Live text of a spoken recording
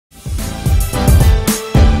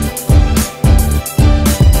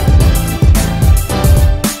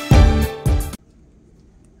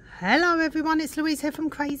everyone, it's Louise here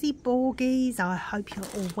from Crazy Borgies. I hope you're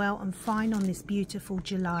all well and fine on this beautiful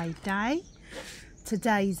July day.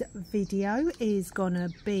 Today's video is gonna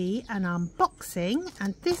be an unboxing,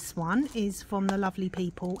 and this one is from the lovely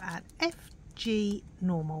people at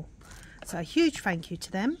Fgnormal. So a huge thank you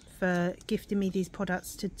to them for gifting me these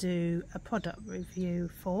products to do a product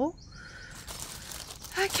review for.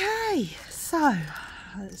 Okay, so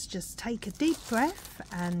let's just take a deep breath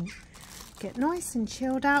and get nice and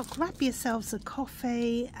chilled out. Grab yourselves a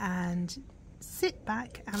coffee and sit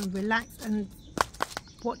back and relax and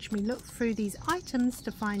watch me look through these items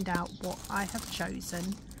to find out what I have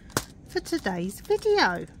chosen for today's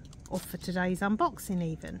video, or for today's unboxing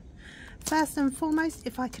even. First and foremost,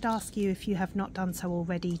 if I could ask you, if you have not done so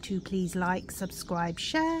already, to please like, subscribe,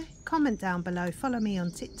 share, comment down below, follow me on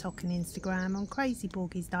TikTok and Instagram on Crazy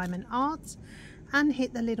Borgies Diamond Art, and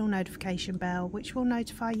hit the little notification bell which will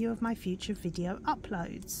notify you of my future video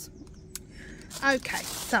uploads. Okay,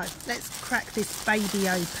 so let's crack this baby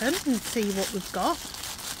open and see what we've got.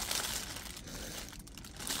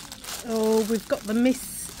 Oh, we've got the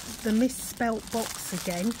misspelt box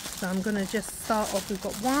again, so I'm going to just start off. We've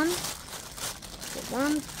got one,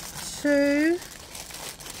 2,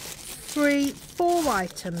 3, 4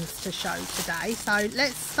 items to show today. So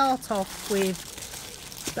let's start off with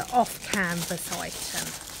the off canvas item,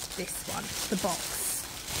 this one, the box.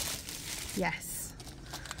 Yes,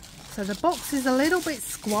 so the box is a little bit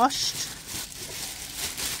squashed,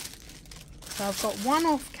 so I've got one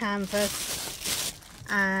off canvas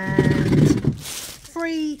and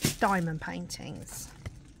 3 diamond paintings.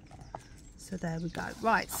 So there we go.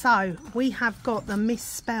 Right, so we have got the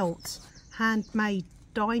misspelt handmade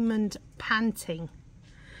diamond panting.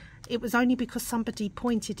 It was only because somebody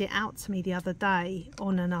pointed it out to me the other day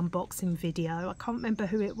on an unboxing video. I can't remember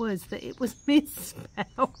who it was, that it was misspelled.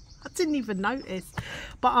 I didn't even notice,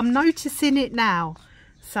 but I'm noticing it now.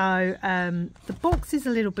 So the box is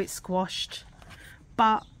a little bit squashed,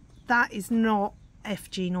 but that is not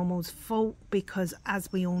Fgnormal's fault, because as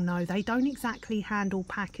we all know, they don't exactly handle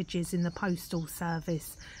packages in the postal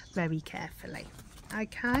service very carefully.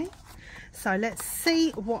 Okay, so let's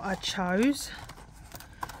see what I chose.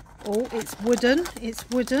 Oh, it's wooden,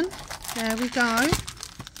 there we go.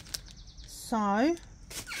 So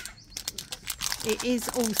it is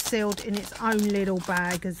all sealed in its own little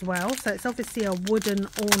bag as well, so it's obviously a wooden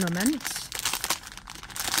ornament.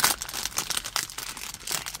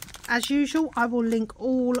 As usual, I will link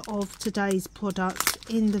all of today's products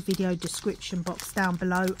in the video description box down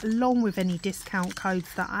below, along with any discount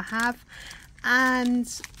codes that I have,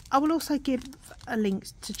 and I will also give a link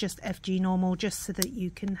to just Fgnormal, just so that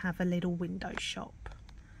you can have a little window shop.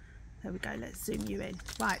 There we go, let's zoom you in.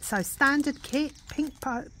 Right, so standard kit, pink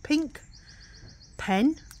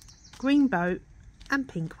pen, green boat and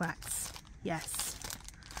pink wax. Yes,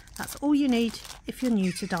 that's all you need if you're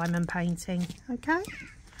new to diamond painting. Okay,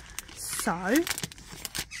 so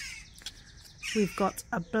we've got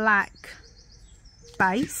a black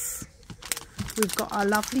base, we've got our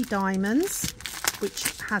lovely diamonds, which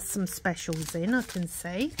has some specials in, I can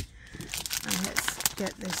see. And let's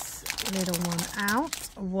get this little one out.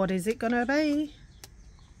 What is it gonna be?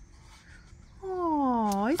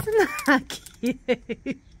 Oh, isn't that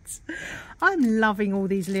cute? I'm loving all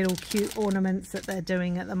these little cute ornaments that they're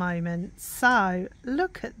doing at the moment. So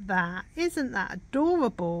look at that, isn't that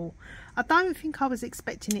adorable? I don't think I was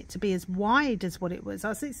expecting it to be as wide as what it was. I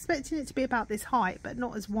was expecting it to be about this height, but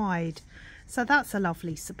not as wide. So that's a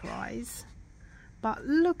lovely surprise. But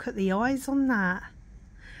look at the eyes on that.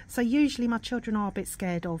 So usually my children are a bit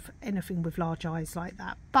scared of anything with large eyes like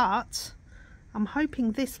that, but I'm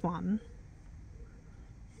hoping this one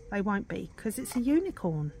they won't be, because it's a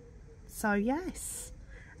unicorn. So yes,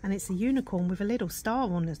 and it's a unicorn with a little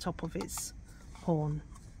star on the top of its horn.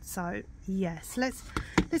 So yes, let's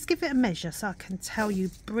give it a measure so I can tell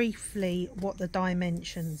you briefly what the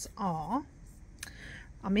dimensions are.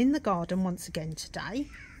 I'm in the garden once again today,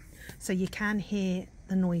 so you can hear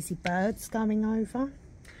the noisy birds going over,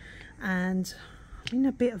 and I'm in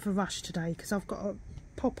a bit of a rush today because I've got to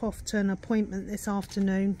pop off to an appointment this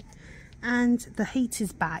afternoon, and the heat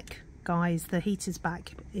is back, guys. The heat is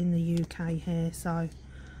back in the UK here, so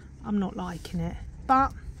I'm not liking it,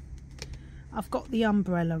 but I've got the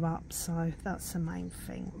umbrella up, so that's the main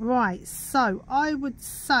thing. Right, so I would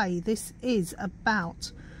say this is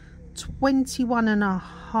about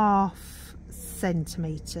 21.5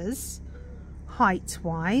 centimeters height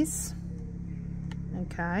wise.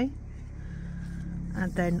 Okay,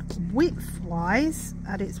 and then width wise,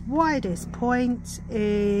 at its widest point,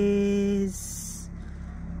 is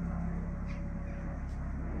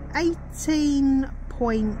 18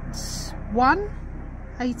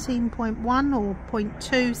 18.1 or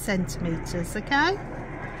 0.2 centimeters. Okay,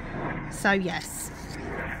 so yes,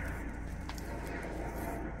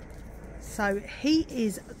 so he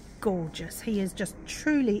is gorgeous. He is just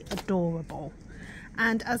truly adorable.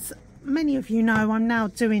 And as many of you know, I'm now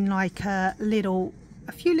doing like a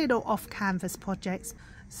few little off canvas projects.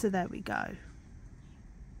 So there we go.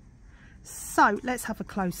 So let's have a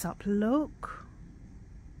close-up look.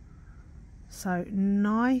 So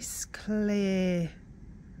nice clear,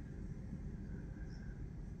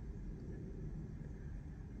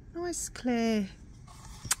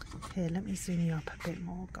 here, let me zoom you up a bit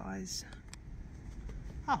more, guys.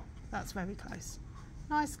 Oh, that's very close.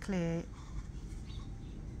 Nice clear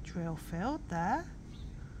drill field there.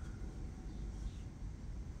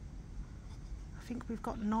 I think we've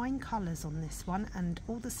got 9 colours on this one, and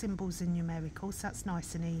all the symbols are numerical, so that's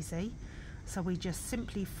nice and easy. So we just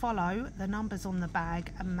simply follow the numbers on the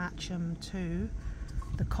bag and match them to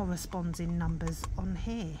the corresponding numbers on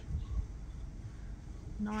here.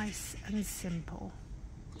 Nice and simple.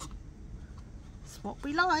 It's what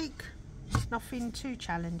we like. Nothing too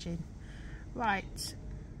challenging. Right,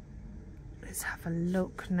 let's have a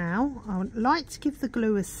look now. I would like to give the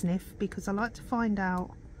glue a sniff because I like to find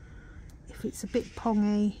out if it's a bit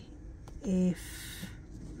pongy, if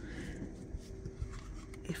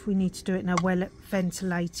we need to do it in a well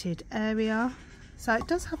ventilated area. So it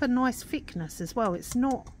does have a nice thickness as well. It's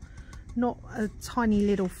not a tiny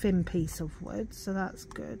little thin piece of wood, so that's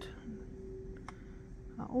good.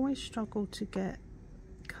 I always struggle to get,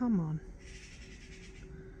 come on,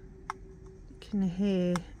 you can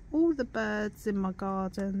hear all the birds in my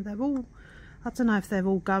garden. They're all, I don't know if they're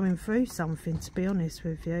all going through something, to be honest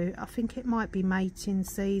with you. I think it might be mating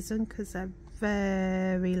season because they're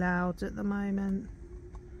very loud at the moment.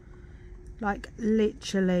 Like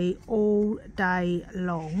literally all day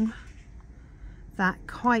long. That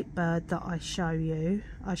kite bird that I showed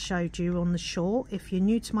you on the short. If you're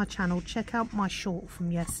new to my channel, check out my short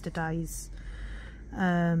from yesterday's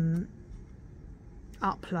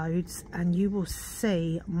uploads, and you will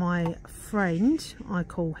see my friend, I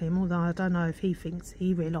call him, although I don't know if he thinks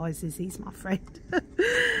he realizes he's my friend,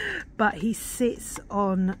 but he sits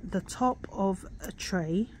on the top of a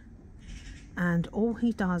tree, and all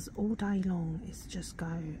he does all day long is just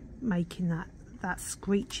go making that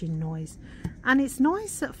screeching noise. And it's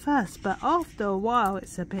nice at first, but after a while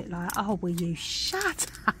it's a bit like, oh, will you shut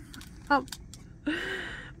up?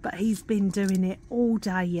 But he's been doing it all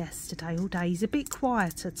day yesterday, all day. He's a bit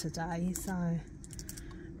quieter today, so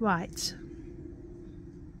right.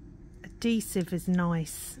 Adhesive is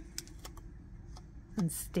nice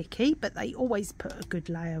and sticky, but they always put a good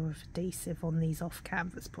layer of adhesive on these off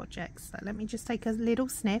canvas projects. So let me just take a little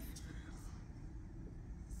sniff.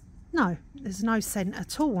 No, there's no scent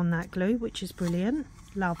at all on that glue, which is brilliant.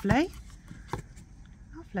 Lovely.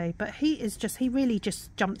 Lovely. But he really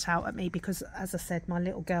just jumped out at me because, as I said, my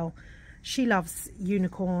little girl, she loves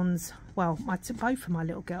unicorns. Well, both of my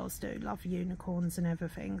little girls do love unicorns and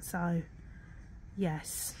everything. So,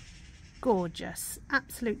 yes, gorgeous.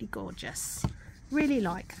 Absolutely gorgeous. Really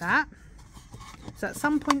like that. So at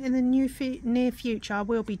some point in the near future, I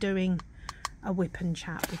will be doing a whip and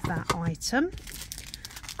chat with that item.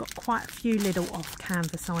 Got quite a few little off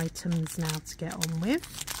canvas items now to get on with,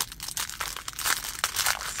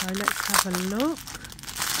 so let's have a look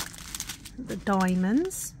at the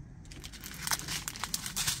diamonds.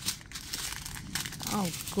 Oh,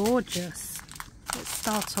 gorgeous. Let's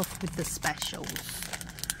start off with the specials.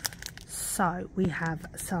 So we have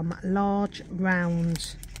some large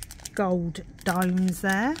round gold domes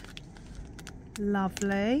there.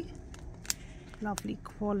 Lovely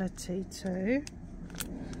quality too.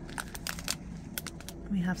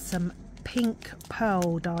 We have some pink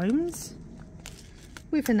pearl domes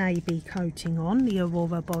with an AB coating on, the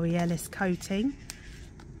Aurora Borealis coating,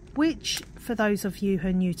 which, for those of you who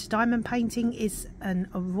are new to diamond painting, is an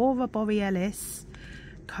Aurora Borealis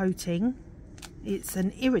coating. It's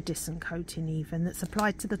an iridescent coating even, that's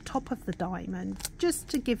applied to the top of the diamond, just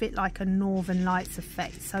to give it like a Northern Lights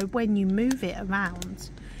effect. So when you move it around,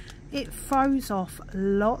 it throws off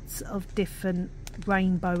lots of different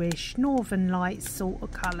rainbowish Northern Lights sort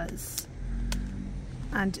of colours,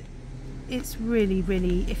 and it's really,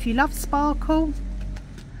 if you love sparkle,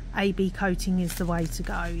 AB coating is the way to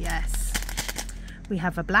go. Yes, we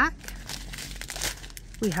have a black,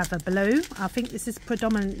 we have a blue. I think this is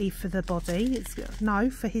predominantly for the body,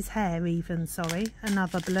 for his hair even, sorry.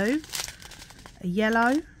 Another blue, a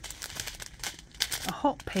yellow, a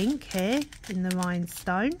hot pink here in the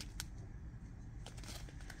rhinestone,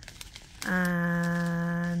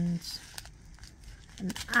 and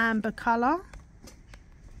an amber colour.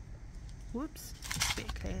 Whoops, a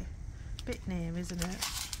bit clear, bit near, isn't it?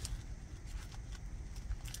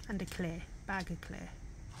 And a clear, bag of clear.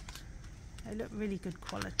 They look really good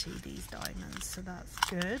quality, these diamonds, so that's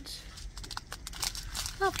good.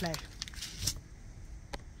 Lovely.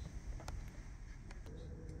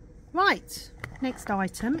 Right, next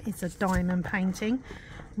item is a diamond painting.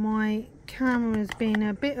 My camera's been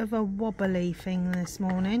a bit of a wobbly thing this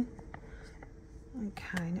morning.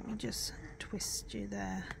 Okay, let me just twist you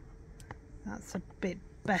there. That's a bit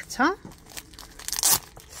better.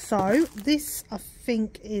 So this I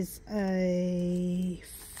think is a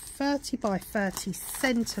 30 by 30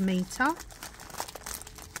 centimetre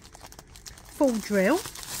full drill.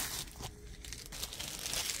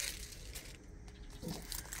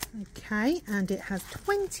 Okay, and it has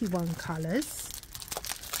 21 colours.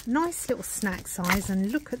 Nice little snack size,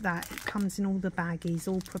 and look at that, it comes in all the baggies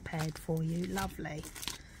all prepared for you. Lovely.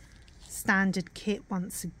 Standard kit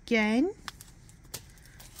once again.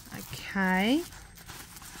 Okay,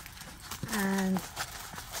 and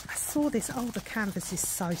I saw this, oh, the canvas is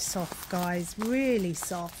so soft, guys, really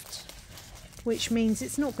soft, which means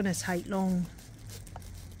it's not going to take long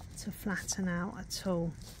to flatten out at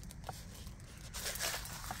all.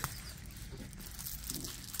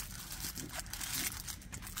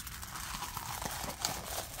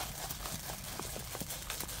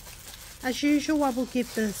 As usual, I will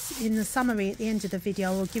give this in the summary at the end of the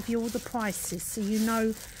video. I'll give you all the prices so you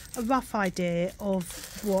know a rough idea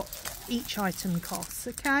of what each item costs,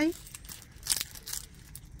 okay?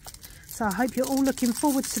 So I hope you're all looking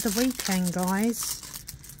forward to the weekend, guys.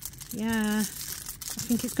 Yeah, I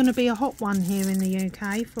think it's going to be a hot one here in the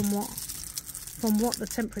UK from what the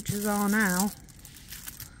temperatures are now.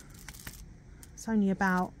 It's only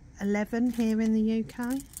about 11 here in the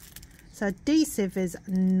UK. So adhesive is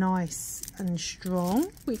nice and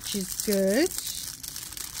strong, which is good.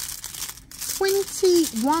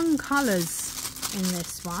 21 colours in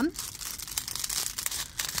this one.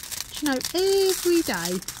 Do you know, every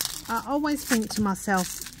day I always think to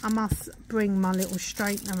myself, I must bring my little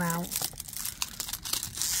straightener out.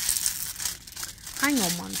 Hang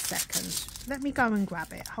on one second. Let me go and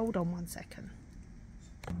grab it. Hold on one second.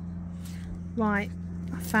 Right,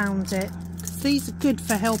 I found it. These are good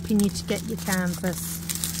for helping you to get your canvas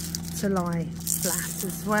to lie flat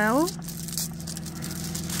as well.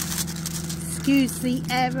 Excuse the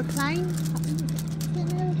aeroplane.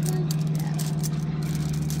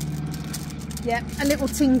 Yep, a little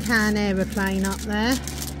tin can aeroplane up there.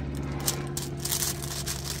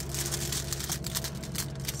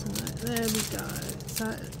 So there we go. So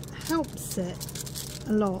it helps it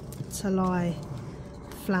a lot to lie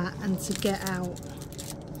flat and to get out.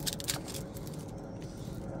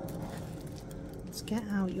 Get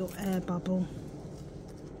out your air bubble,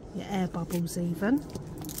 your air bubbles even.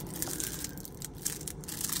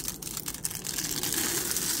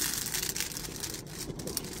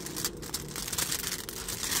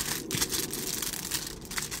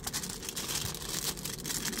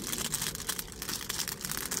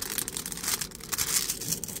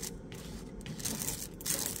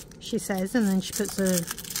 She says, and then she puts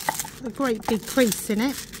a great big crease in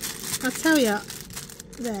it. I tell you,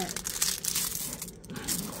 there.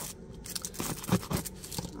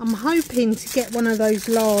 I'm hoping to get one of those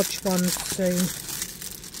large ones soon,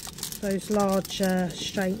 those large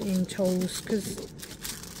straightening tools, because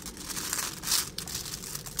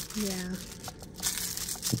yeah,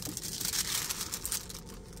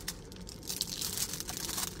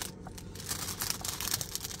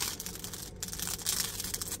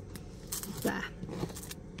 there,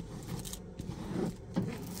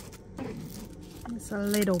 it's a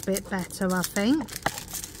little bit better, I think.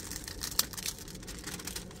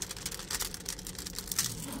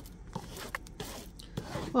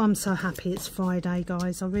 Oh, I'm so happy it's Friday,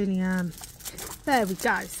 guys. I really am. There we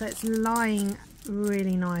go. So it's lying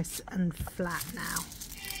really nice and flat now.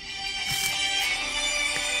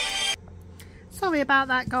 Sorry about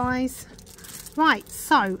that, guys. Right,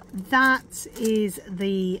 so that is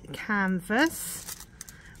the canvas,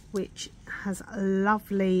 which has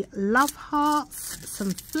lovely love hearts,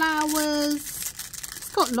 some flowers.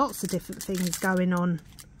 It's got lots of different things going on.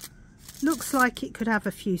 Looks like it could have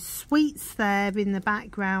a few sweets there in the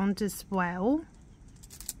background as well.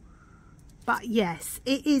 But yes,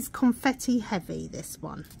 it is confetti heavy, this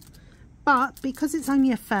one. But because it's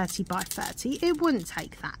only a 30 by 30, it wouldn't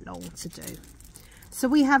take that long to do. So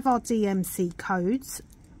we have our DMC codes.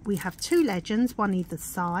 We have 2 legends, one either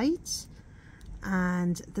side.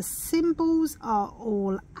 And the symbols are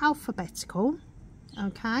all alphabetical.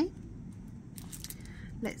 Okay.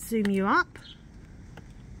 Let's zoom you up.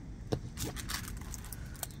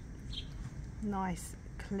 nice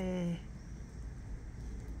clear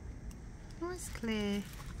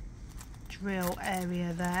drill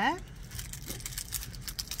area there,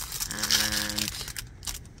 and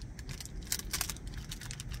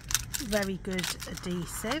very good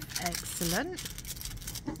adhesive, excellent.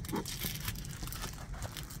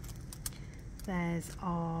 There's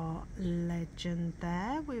our legend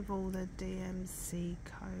there with all the DMC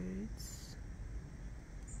codes.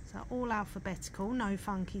 So all alphabetical, no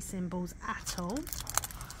funky symbols at all,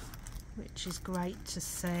 which is great to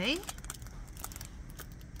see.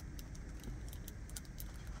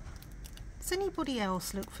 Does anybody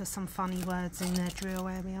else look for some funny words in their drill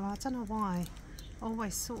area? I don't know why. I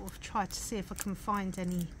always sort of try to see if I can find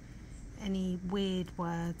any weird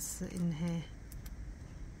words in here.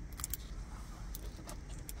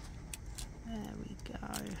 There we go.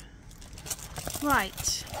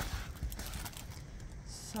 Right.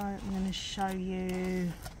 So I'm going to show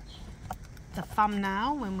you the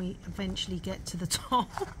thumbnail when we eventually get to the top.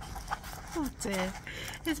 Oh dear,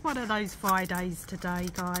 it's one of those Fridays today,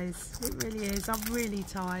 guys. It really is. I'm really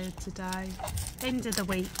tired today. End of the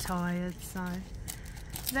week tired. So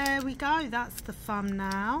there we go. That's the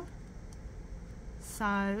thumbnail.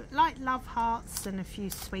 So like love hearts and a few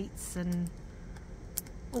sweets and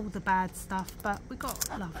all the bad stuff, but we got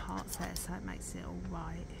love hearts there, so it makes it all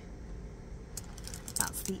right.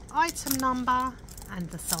 That's the item number and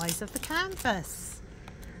the size of the canvas.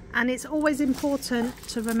 And it's always important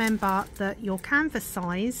to remember that your canvas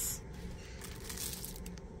size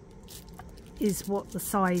is what the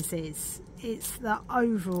size is. It's the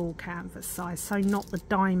overall canvas size, so not the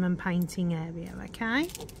diamond painting area, okay?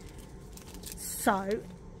 So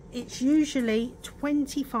it's usually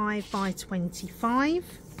 25 by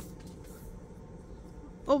 25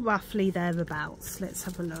 or roughly thereabouts. Let's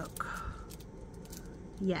have a look.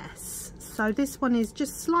 Yes. So this one is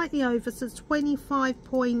just slightly over, so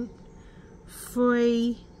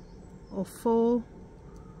 25.3 or 4,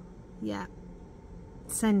 yeah,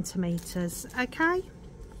 centimeters. Okay.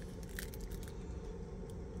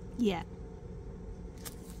 Yeah.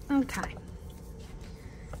 Okay.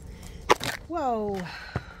 Whoa.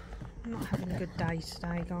 I'm not having a good day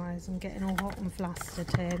today, guys. I'm getting all hot and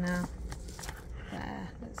flustered here now. There.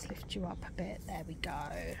 Let's lift you up a bit. There we go.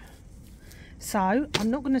 So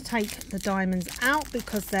I'm not going to take the diamonds out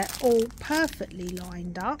because they're all perfectly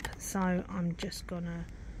lined up. So I'm just going to,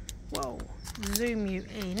 whoa, zoom you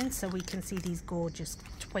in so we can see these gorgeous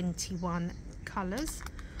 21 colours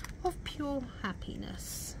of pure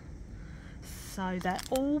happiness. So they're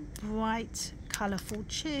all bright, colourful,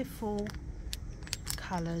 cheerful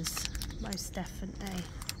colours, most definitely.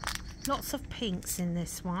 Lots of pinks in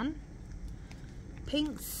this one.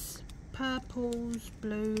 Pinks, purples,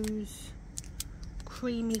 blues.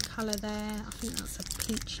 Creamy colour there. I think that's a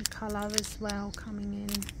peachy colour as well coming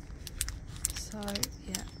in. So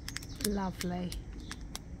yeah, lovely,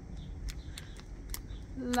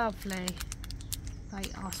 lovely. They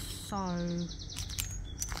are so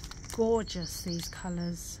gorgeous, these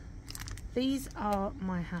colours. These are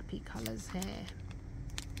my happy colours here.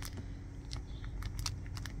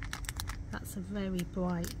 That's a very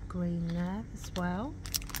bright green there as well.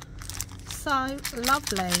 So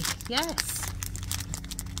lovely, yes.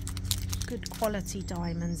 Good quality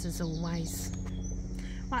diamonds as always.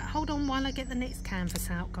 Right, hold on while I get the next canvas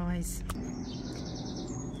out, guys.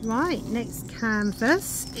 Right, next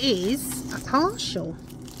canvas is a partial.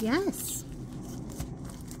 Yes.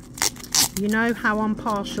 You know how I'm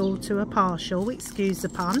partial to a partial, excuse the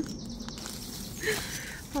pun.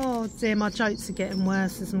 Oh dear, my jokes are getting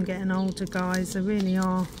worse as I'm getting older, guys. They really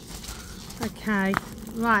are. Okay,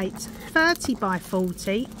 right, 30 by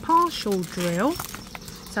 40 partial drill.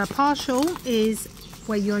 So a partial is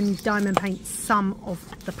where you only diamond paint some of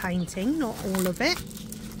the painting, not all of it.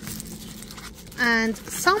 And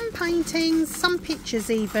some paintings, some pictures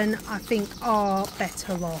even, I think are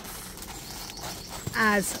better off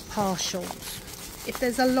as partials. If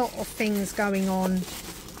there's a lot of things going on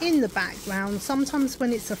in the background, sometimes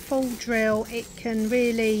when it's a full drill, it can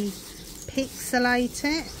really pixelate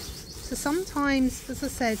it. So sometimes, as I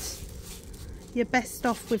said, you're best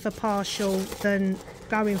off with a partial than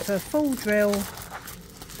going for a full drill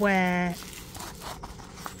where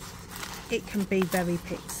it can be very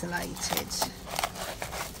pixelated.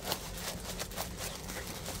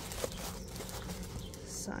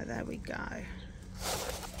 So there we go.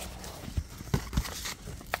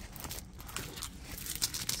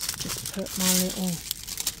 Just put my little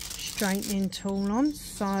straightening tool on.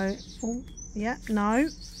 So, oh, yeah, no.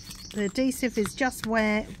 The adhesive is just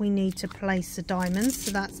where we need to place the diamonds,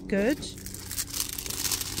 so that's good.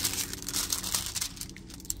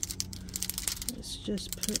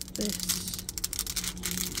 just put this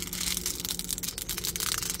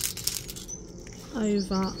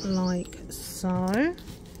over like so.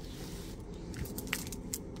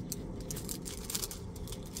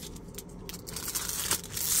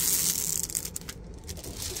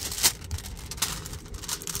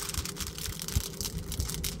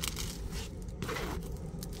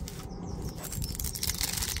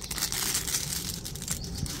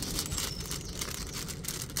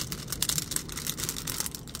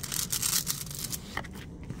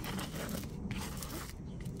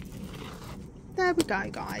 There we go,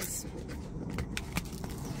 guys.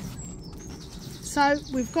 So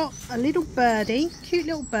we've got a little birdie, cute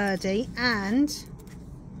little birdie, and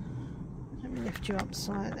let me lift you up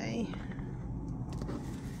slightly,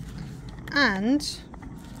 and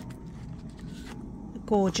a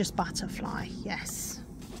gorgeous butterfly. Yes,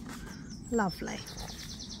 lovely.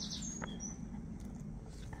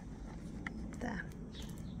 There.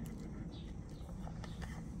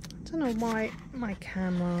 I don't know why my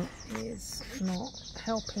camera is not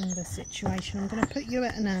helping the situation. I'm going to put you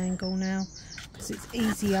at an angle now because it's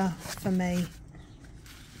easier for me.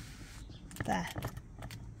 There.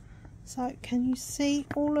 So can you see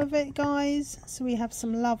all of it, guys? So we have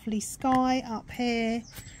some lovely sky up here,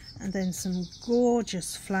 and then some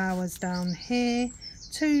gorgeous flowers down here,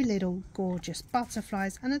 two little gorgeous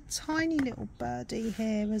butterflies, and a tiny little birdie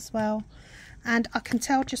here as well. And I can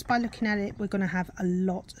tell just by looking at it, we're going to have a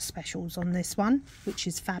lot of specials on this one, which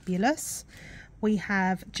is fabulous. We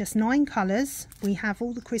have just 9 colours. We have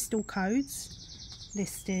all the crystal codes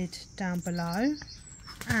listed down below.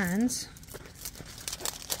 And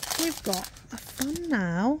we've got a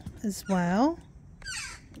thumbnail as well.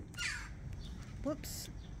 Whoops,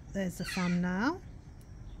 there's the thumbnail.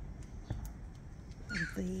 And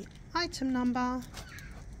the item number,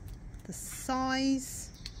 the size,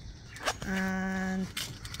 and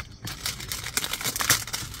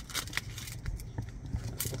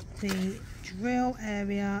the drill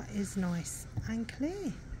area is nice and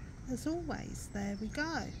clear as always. There we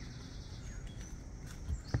go.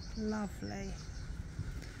 Lovely.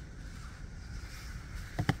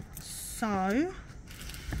 So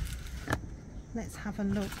let's have a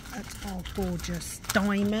look at our gorgeous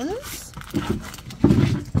diamonds.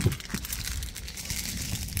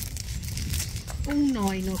 All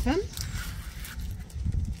 9 of them.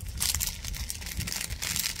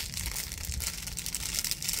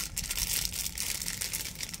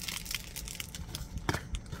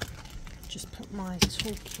 Just put my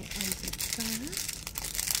toolkit over there.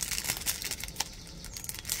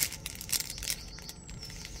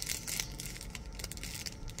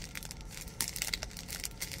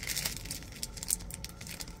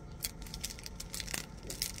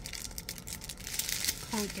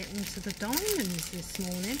 Can't get into the diamonds this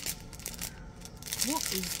morning. What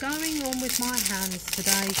is going on with my hands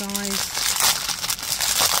today, guys?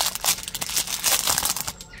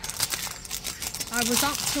 I was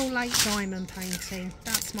up till late diamond painting.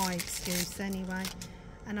 That's my excuse anyway.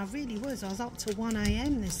 And I really was. I was up till 1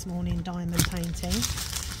 AM this morning diamond painting.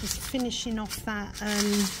 Just finishing off that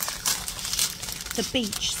the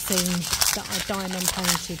beach scene that I diamond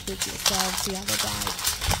painted with yourselves the other day.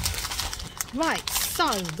 Right,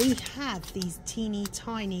 so we have these teeny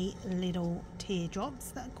tiny little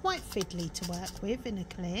teardrops that are quite fiddly to work with in a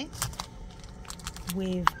clear.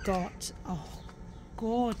 We've got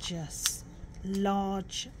gorgeous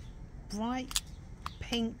large bright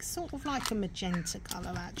pink, sort of like a magenta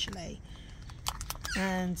colour actually,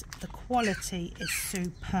 and the quality is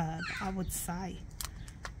superb, I would say.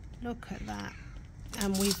 Look at that.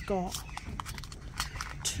 And we've got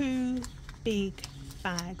 2 big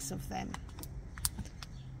bags of them,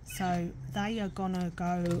 so they are gonna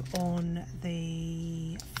go on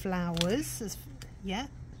the flowers. Yeah,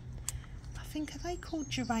 I think, are they called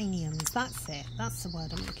geraniums? That's it, that's the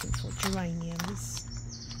word I'm looking for, geraniums.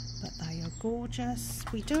 But they are gorgeous.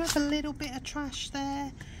 We do have a little bit of trash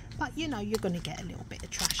there, but you know, you're going to get a little bit of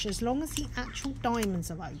trash as long as the actual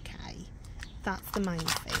diamonds are okay. That's the main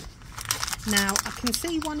thing. Now I can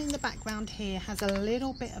see one in the background here has a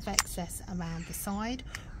little bit of excess around the side.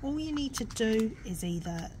 All you need to do is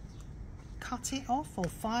either cut it off or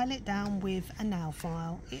file it down with a nail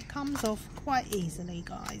file. It comes off quite easily,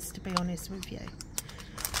 guys, to be honest with you.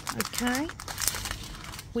 Okay,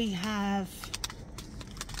 we have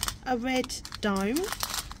a red dome,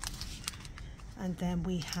 and then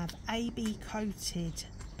we have AB coated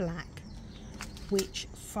black, which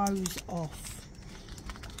throws off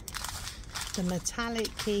the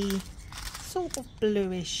metallic-y sort of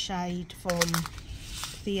bluish shade from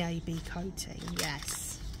the AB coating.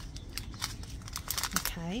 Yes.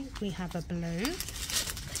 Okay, we have a blue,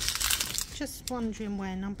 just wondering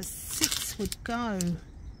where number 6 would go.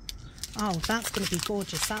 Oh, that's going to be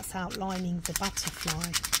gorgeous. That's outlining the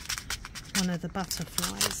butterfly, one of the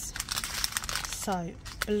butterflies. So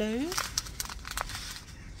blue,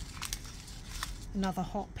 another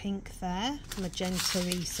hot pink there,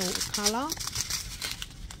 magenta-y sort of colour,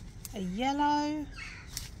 a yellow,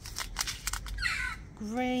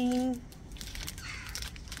 green,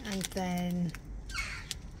 and then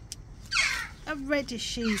a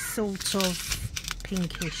reddishy sort of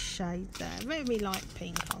pinkish shade there. Very light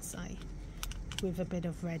pink, I'll say, with a bit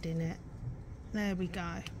of red in it. There we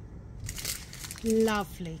go.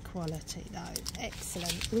 Lovely quality though,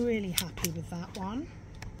 excellent. Really happy with that one.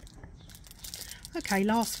 Okay,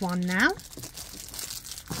 last one now.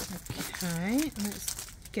 Okay,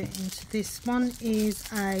 let's get into this one. Is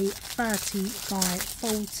a 30 by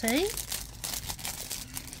 40.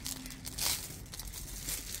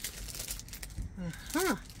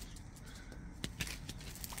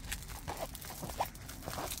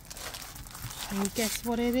 Can you guess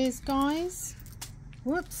what it is, guys?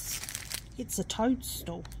 Whoops. It's a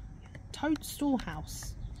toadstool. Toadstool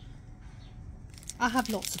house. I have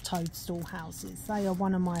lots of toadstool houses. They are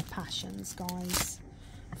one of my passions, guys.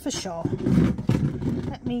 For sure.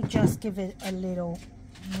 Let me just give it a little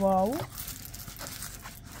roll.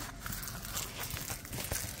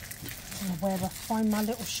 Where I find my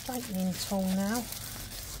little straightening tool now.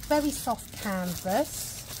 Very soft canvas.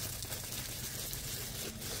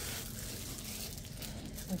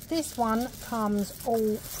 And this one comes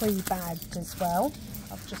all pre-bagged as well.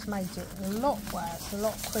 I've just made it a lot worse, a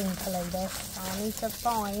lot crinkly this. I need to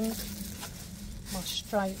find my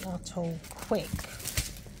straightener tool quick.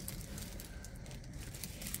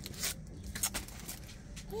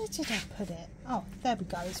 Where did I put it? Oh, there we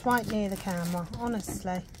go. It's right near the camera,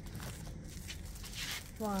 honestly.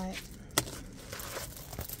 Right.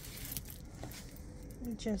 Let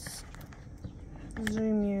me just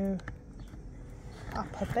zoom you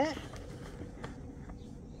up a bit.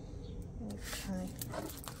 Okay.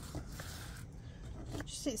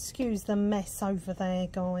 Just excuse the mess over there,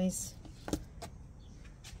 guys.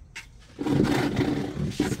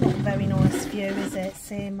 It's not a very nice view, is it?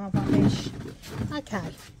 Seeing my rubbish.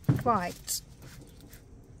 Okay, right.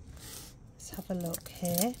 Let's have a look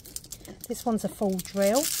here. This one's a full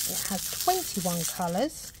drill. It has 21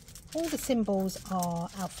 colours. All the symbols are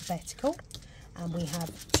alphabetical. And we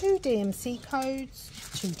have 2 DMC codes,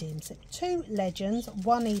 2 legends,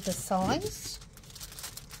 1 either size.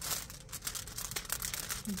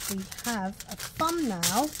 We have a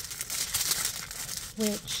thumbnail,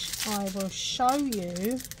 which I will show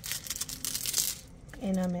you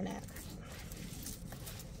in a minute.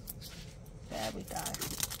 There we go.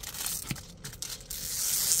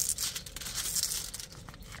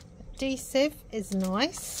 Adhesive is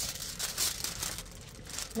nice.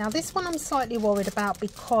 Now this one I'm slightly worried about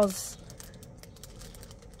because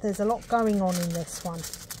there's a lot going on in this one.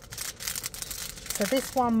 So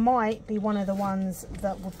this one might be one of the ones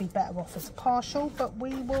that would be better off as a partial, but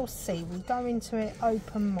we will see. We go into it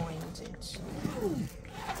open-minded.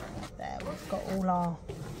 There, we've got all our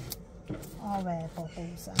air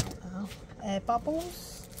bubbles out now. Air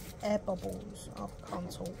bubbles? Air bubbles. Oh, I can't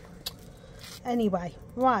talk. Anyway,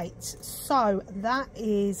 right. So that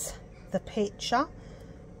is the picture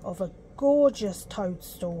of a gorgeous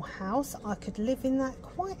toadstool house. I could live in that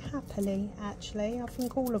quite happily, actually. I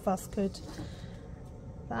think all of us could.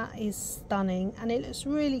 That is stunning, and it looks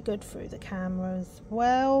really good through the camera as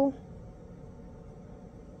well.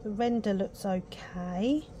 The render looks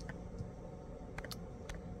okay.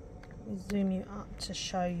 Let me zoom you up to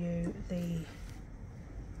show you the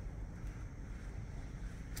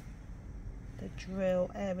drill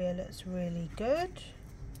area. Looks really good.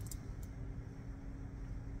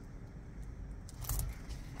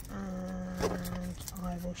 And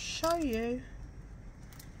I will show you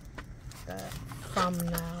the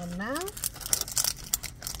thumbnail now.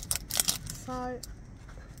 So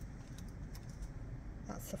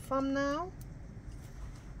that's the thumbnail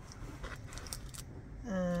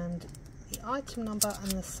and the item number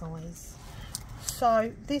and the size.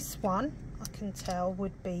 So this one I can tell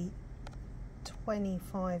would be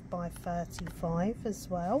 25 by 35 as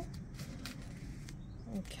well.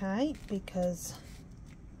 Okay, because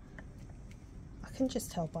I can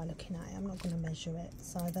just tell by looking at it. I'm not going to measure it.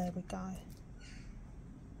 So there we go.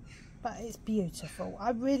 But it's beautiful.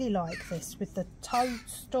 I really like this with the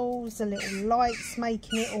toadstools, the little lights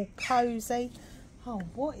making it all cozy. Oh,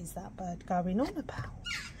 what is that bird going on about?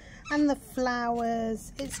 And the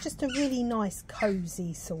flowers. It's just a really nice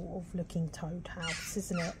cozy sort of looking toad house,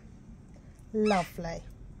 isn't it? Lovely.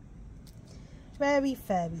 Very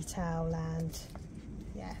fairy tale land.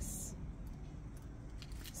 Yes.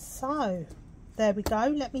 So there we go.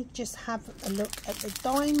 Let me just have a look at the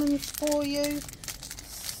diamonds for you.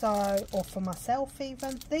 So, or for myself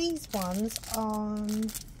even. These ones are,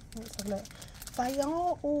 let's have a look. They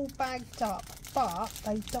are all bagged up, but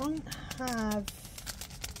they don't have,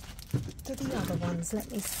 do the other ones,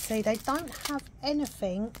 let me see. They don't have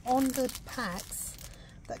anything on the packs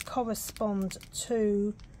that correspond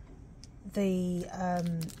to the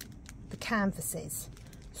canvases.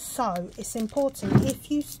 So it's important, if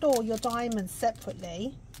you store your diamonds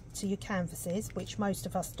separately to your canvases, which most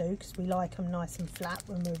of us do because we like them nice and flat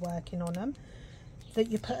when we're working on them, that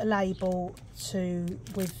you put a label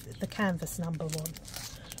with the canvas number on,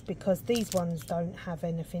 because these ones don't have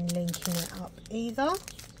anything linking it up either.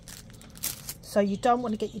 So you don't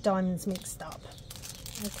want to get your diamonds mixed up.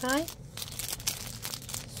 Okay,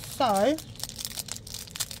 so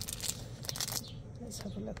let's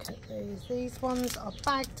have a look at these. These ones are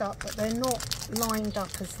bagged up, but they're not lined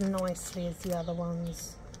up as nicely as the other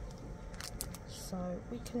ones. So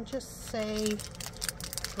we can just see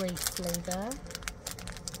briefly there.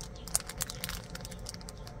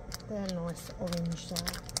 They're nice orange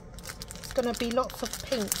there. There's going to be lots of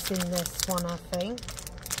pinks in this one, I think.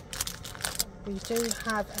 We do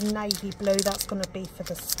have a navy blue, that's going to be for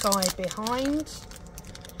the sky behind.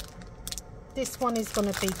 This one is going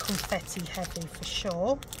to be confetti heavy for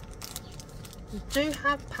sure. We do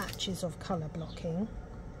have patches of colour blocking,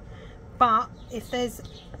 but if there's,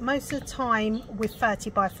 most of the time with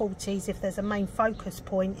 30 by 40s, if there's a main focus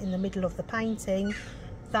point in the middle of the painting,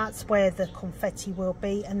 that's where the confetti will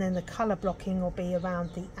be, and then the colour blocking will be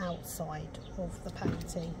around the outside of the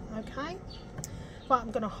painting. Okay, right,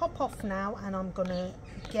 I'm going to hop off now and I'm going to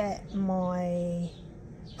get my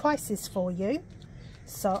prices for you,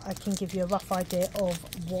 so I can give you a rough idea of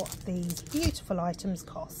what these beautiful items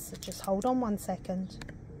cost. So just hold on 1 second.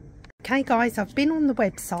 Okay guys, I've been on the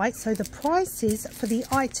website, so the prices for the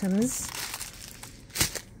items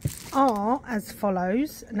are as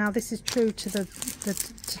follows. Now this is true to the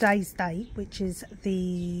today's date, which is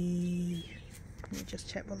the, let me just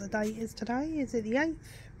check what the date is today. Is it the 8th?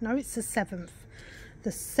 No, it's the 7th. The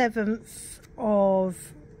 7th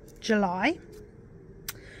of July.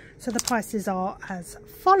 So the prices are as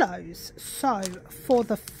follows. So for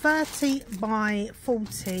the 30 by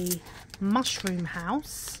 40 mushroom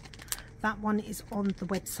house, that one is on the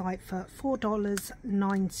website for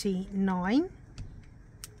 $4.99.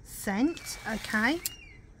 Okay,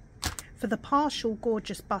 for the partial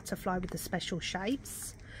gorgeous butterfly with the special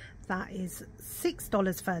shapes, that is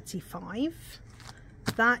 $6.35.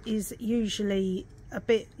 That is usually a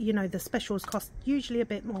bit, you know, the specials cost usually a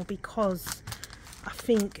bit more because I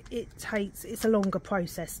think it's a longer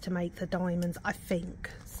process to make the diamonds, I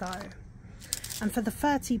think so. And for the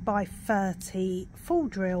 30 by 30 full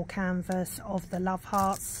drill canvas of the love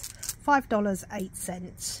hearts,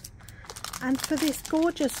 $5.08. And for this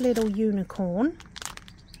gorgeous little unicorn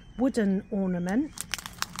wooden ornament,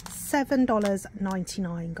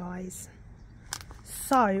 $7.99, guys.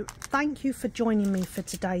 So thank you for joining me for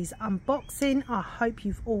today's unboxing. I hope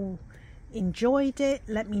you've all enjoyed it.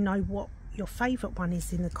 Let me know what your favourite one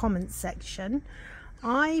is in the comments section.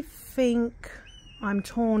 I think I'm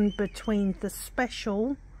torn between the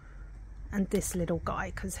special and this little guy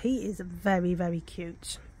because he is very, very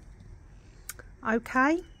cute.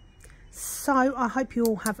 Okay. So I hope you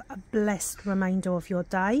all have a blessed remainder of your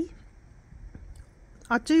day.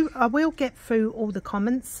 I will get through all the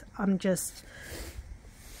comments. I'm just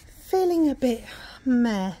feeling a bit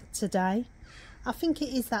meh today. I think it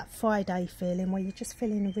is that Friday feeling where you're just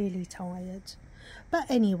feeling really tired.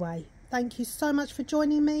 But anyway, thank you so much for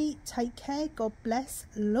joining me. Take care. God bless.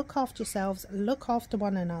 Look after yourselves. Look after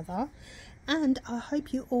one another. And I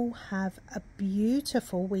hope you all have a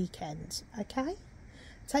beautiful weekend. Okay?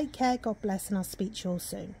 Take care, God bless, and I'll speak to you all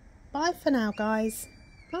soon. Bye for now, guys.